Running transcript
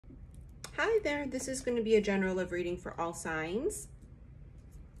Hi there, this is going to be a general love reading for all signs.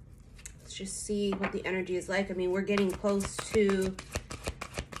 Let's just see what the energy is like. I mean, we're getting close to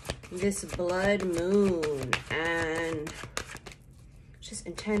this blood moon and just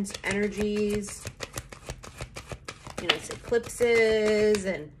intense energies. You know, it's eclipses,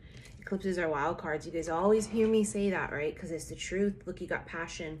 and eclipses are wild cards. You guys always hear me say that, right? Because it's the truth. Look, you got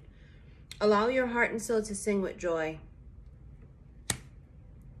passion. Allow your heart and soul to sing with joy.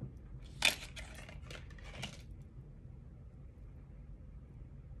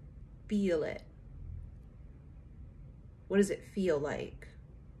 Feel it. What does it feel like?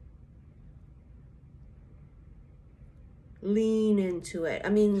 Lean into it. I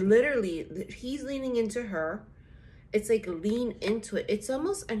mean, literally, he's leaning into her. It's like lean into it. It's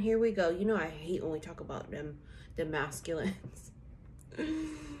almost, and here we go. You know, I hate when we talk about them, the masculines.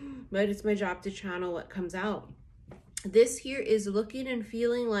 But it's my job to channel what comes out. This here is looking and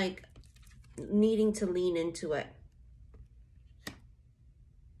feeling like needing to lean into it.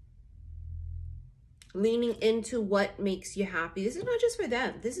 Leaning into what makes you happy. This is not just for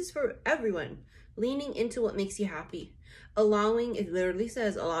them. This is for everyone. Leaning into what makes you happy. Allowing, it literally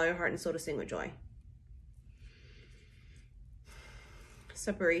says, allow your heart and soul to sing with joy.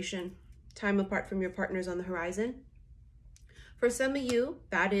 Separation. Time apart from your partners on the horizon. For some of you,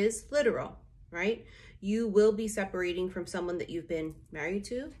 that is literal, right? You will be separating from someone that you've been married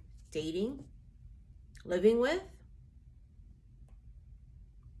to, dating, living with.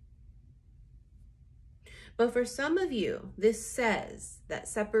 But for some of you, this says that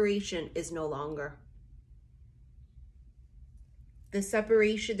separation is no longer. The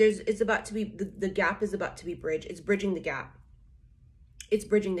separation, it's about to be, the gap is about to be bridged. It's bridging the gap. It's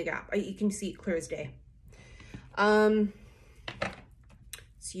bridging the gap. You can see it clear as day. Let's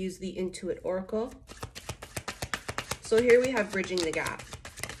use the Intuit Oracle. So here we have bridging the gap.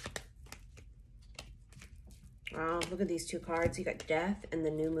 Wow, look at these two cards. You got Death and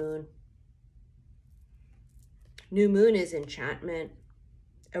the New Moon. New Moon is enchantment,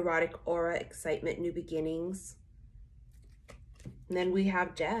 erotic aura, excitement, new beginnings. And then we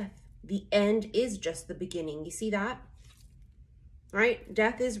have Death. The end is just the beginning. You see that? Right?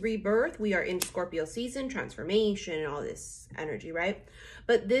 Death is rebirth. We are in Scorpio season, transformation, all this energy, right?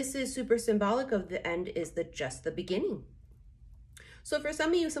 But this is super symbolic of the end is just the beginning. So for some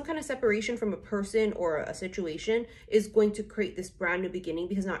of you, some kind of separation from a person or a situation is going to create this brand new beginning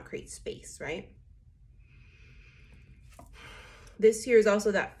because not create space, right? This here is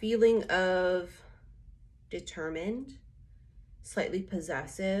also that feeling of determined, slightly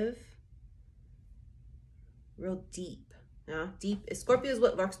possessive, real deep. Yeah? Deep. Scorpio is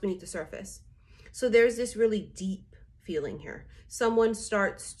what lurks beneath the surface. So there's this really deep feeling here. Someone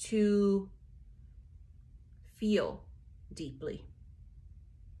starts to feel deeply.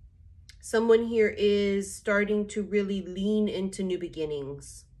 Someone here is starting to really lean into new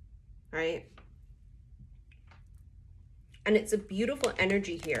beginnings, right? And it's a beautiful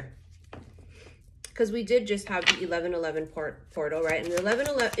energy here because we did just have the 1111 portal, right? And the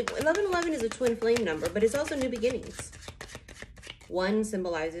 1111 is a twin flame number, but it's also new beginnings. One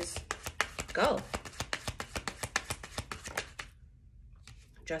symbolizes go.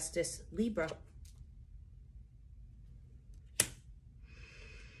 Justice, Libra.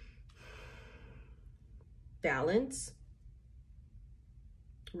 Balance.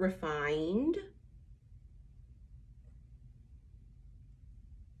 Refined.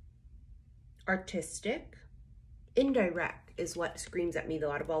 Artistic. Indirect is what screams at me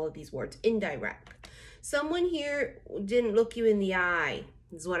though out of all of these words. Indirect. Someone here didn't look you in the eye,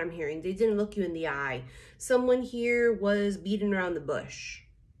 is what I'm hearing. They didn't look you in the eye. Someone here was beating around the bush.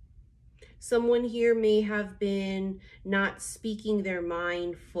 Someone here may have been not speaking their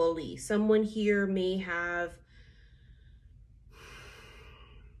mind fully. Someone here may have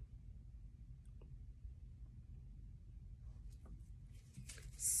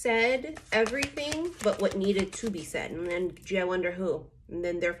said everything but what needed to be said. And then, gee, I wonder who. And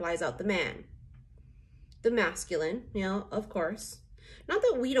then there flies out the man. The masculine, you know, of course. Not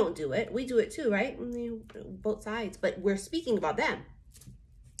that we don't do it. We do it too, right? Both sides. But we're speaking about them.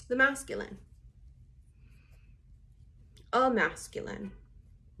 The masculine. A masculine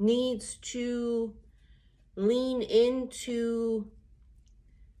needs to lean into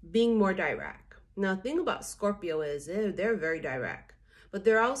being more direct. Now, the thing about Scorpio is they're very direct. But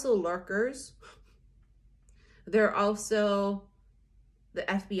they're also lurkers. They're also the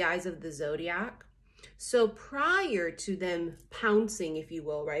FBIs of the zodiac. So prior to them pouncing, if you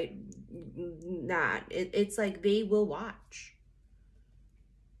will, right? It's like they will watch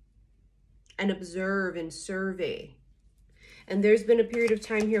and observe and survey. And there's been a period of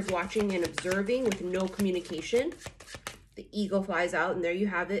time here of watching and observing with no communication. The ego flies out, and there you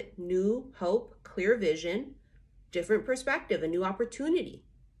have it. New hope, clear vision, different perspective, a new opportunity.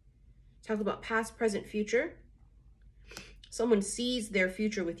 Talk about past, present, future. Someone sees their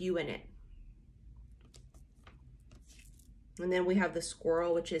future with you in it. And then we have the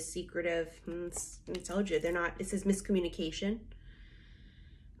squirrel, which is secretive. I told you, they're not, it says miscommunication.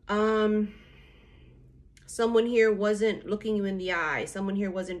 Someone here wasn't looking you in the eye. Someone here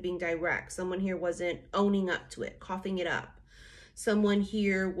wasn't being direct. Someone here wasn't owning up to it, coughing it up. Someone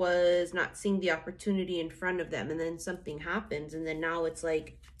here was not seeing the opportunity in front of them. And then something happens. And then now it's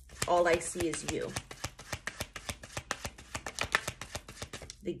like, all I see is you.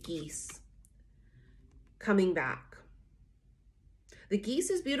 The geese coming back. The geese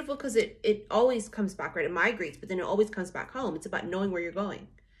is beautiful because it always comes back, right? It migrates, but then it always comes back home. It's about knowing where you're going.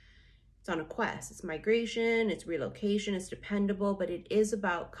 It's on a quest. It's migration, it's relocation, it's dependable, but it is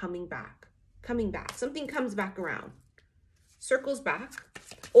about coming back. Coming back. Something comes back around. Circles back.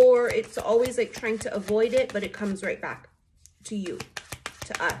 Or it's always like trying to avoid it, but it comes right back to you,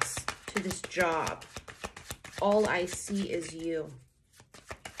 to us, to this job. All I see is you.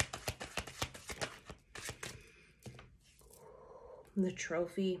 The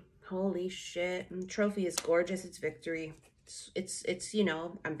trophy. Holy shit. And the trophy is gorgeous. It's victory. It's, you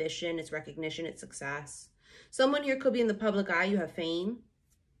know, ambition, it's recognition, it's success. Someone here could be in the public eye. You have fame.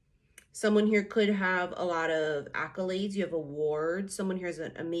 Someone here could have a lot of accolades. You have awards. Someone here has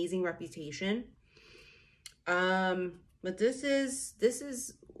an amazing reputation. But this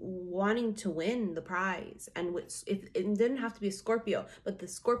is wanting to win the prize. And it didn't have to be a Scorpio, but the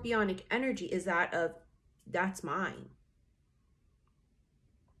scorpionic energy is that of, that's mine.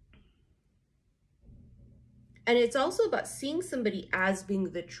 And it's also about seeing somebody as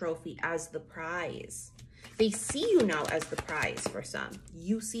being the trophy, as the prize. They see you now as the prize for some.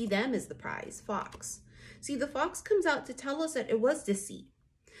 You see them as the prize. Fox. See, the fox comes out to tell us that it was deceit.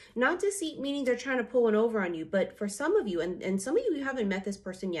 Not deceit meaning they're trying to pull one over on you, but for some of you, and some of you haven't met this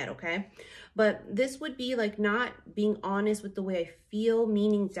person yet, okay? But this would be like not being honest with the way I feel,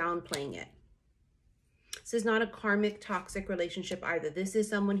 meaning downplaying it. This is not a karmic, toxic relationship either. This is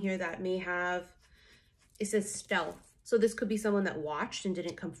someone here that may have... It says stealth. So this could be someone that watched and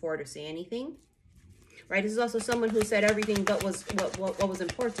didn't come forward or say anything. Right? This is also someone who said everything but was what was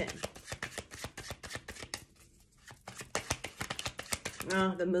important.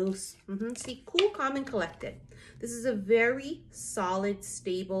 Oh, the moose. See, cool, calm, and collected. This is a very solid,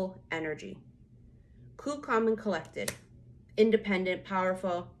 stable energy. Cool, calm, and collected. Independent,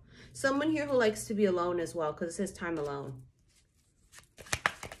 powerful. Someone here who likes to be alone as well, because it says time alone.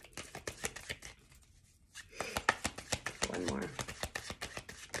 One more.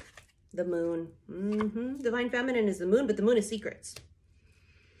 The moon. Divine feminine is the moon, but the moon is secrets.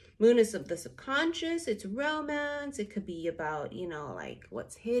 Moon is of the subconscious. It's romance. It could be about, you know, like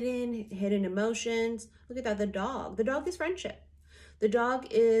what's hidden emotions. Look at that. The dog. The dog is friendship. The dog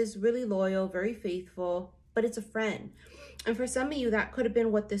is really loyal, very faithful, but it's a friend. And for some of you, that could have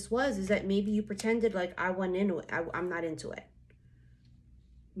been what this was, is that maybe you pretended like I wasn't into it. I'm not into it.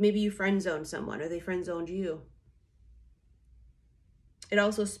 Maybe you friend zoned someone or they friend zoned you. It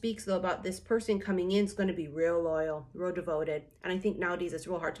also speaks, though, about this person coming in is going to be real loyal, real devoted. And I think nowadays it's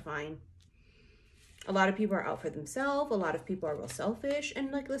real hard to find. A lot of people are out for themselves. A lot of people are real selfish. And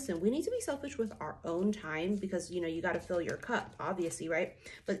like, listen, we need to be selfish with our own time because, you know, you got to fill your cup, obviously, right?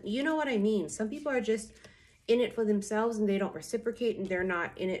 But you know what I mean? Some people are just in it for themselves and they don't reciprocate and they're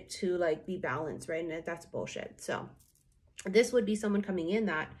not in it to like be balanced, right? And that's bullshit. So this would be someone coming in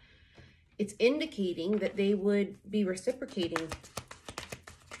that it's indicating that they would be reciprocating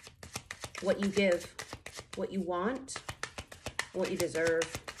what you give, what you want, what you deserve.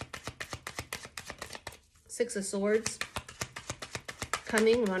 Six of Swords.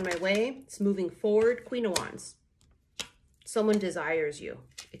 Coming, I'm on my way. It's moving forward. Queen of Wands. Someone desires you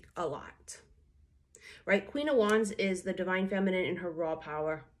a lot. Right? Queen of Wands is the divine feminine in her raw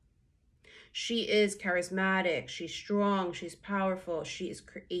power. She is charismatic. She's strong. She's powerful. She is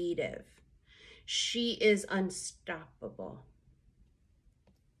creative. She is unstoppable.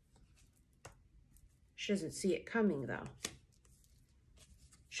 She doesn't see it coming, though.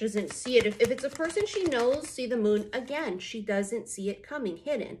 She doesn't see it. If it's a person she knows, see the moon, again, she doesn't see it coming,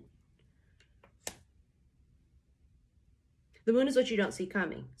 hidden. The moon is what you don't see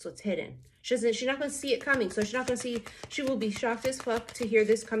coming, so it's hidden. She's not going to see it coming, so she's not going to see, she will be shocked as fuck to hear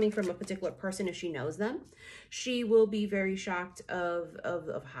this coming from a particular person if she knows them. She will be very shocked of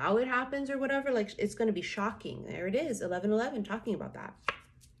how it happens or whatever. Like, it's going to be shocking. There it is, 1111, talking about that.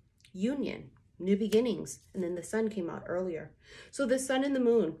 Union. new beginnings. And then the sun came out earlier. So the sun and the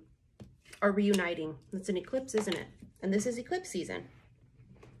moon are reuniting. It's an eclipse, isn't it? And this is eclipse season.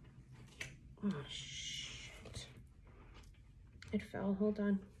 Oh, shit. It fell. Hold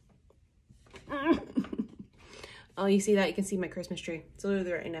on. Oh, you see that? You can see my Christmas tree. It's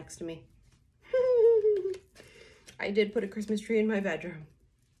literally right next to me. I did put a Christmas tree in my bedroom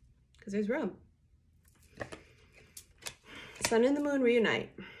because there's room. Sun and the moon reunite.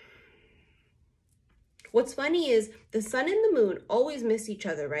 What's funny is the sun and the moon always miss each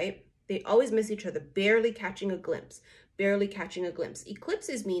other, right? They always miss each other, barely catching a glimpse, barely catching a glimpse.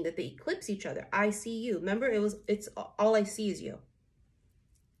 Eclipses mean that they eclipse each other. I see you. Remember, it's all I see is you.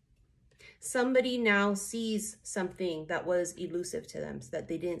 Somebody now sees something that was elusive to them, so that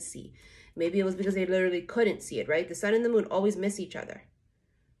they didn't see. Maybe it was because they literally couldn't see it, right? The sun and the moon always miss each other.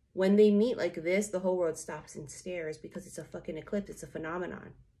 When they meet like this, the whole world stops and stares because it's a fucking eclipse. It's a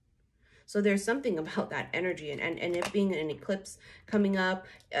phenomenon. So there's something about that energy and it being an eclipse coming up,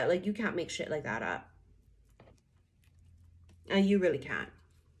 like you can't make shit like that up. You really can't.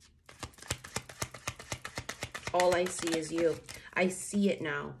 All I see is you. I see it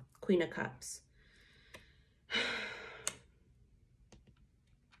now. Queen of Cups.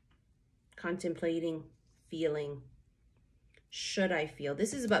 Contemplating, feeling. Should I feel?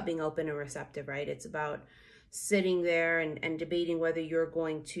 This is about being open and receptive, right? It's about sitting there and debating whether you're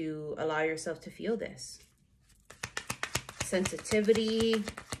going to allow yourself to feel this. Sensitivity.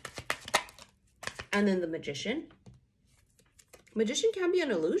 And then the Magician. Magician can be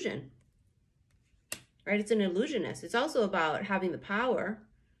an illusion, right? It's an illusionist. It's also about having the power,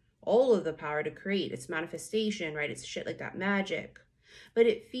 all of the power to create. It's manifestation, right? It's shit like that, magic. But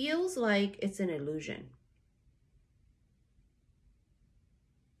it feels like it's an illusion.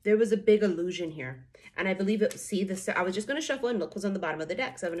 There was a big illusion here. And I believe it, see, this, I was just going to shuffle and look what's on the bottom of the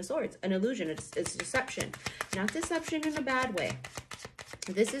deck. Seven of Swords, an illusion. It's deception. Not deception in a bad way.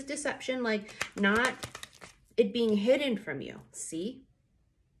 This is deception, like not it being hidden from you. See?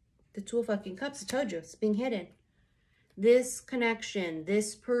 The Two of fucking Cups, I told you, it's being hidden. This connection,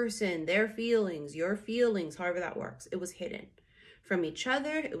 this person, their feelings, your feelings, however that works, it was hidden from each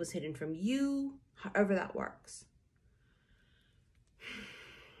other. It was hidden from you, however that works.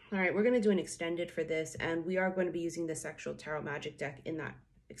 All right, we're going to do an extended for this, and we are going to be using the Sexual Tarot Magic deck in that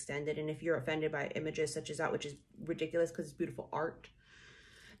extended. And if you're offended by images such as that, which is ridiculous because it's beautiful art,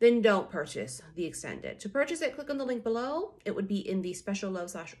 then don't purchase the extended. To purchase it, click on the link below. It would be in the Special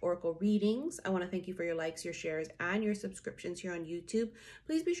Love / Oracle readings. I want to thank you for your likes, your shares, and your subscriptions here on YouTube.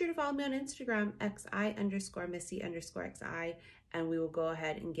 Please be sure to follow me on Instagram, xi_missy_xi, and we will go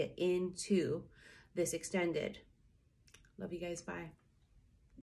ahead and get into this extended. Love you guys. Bye.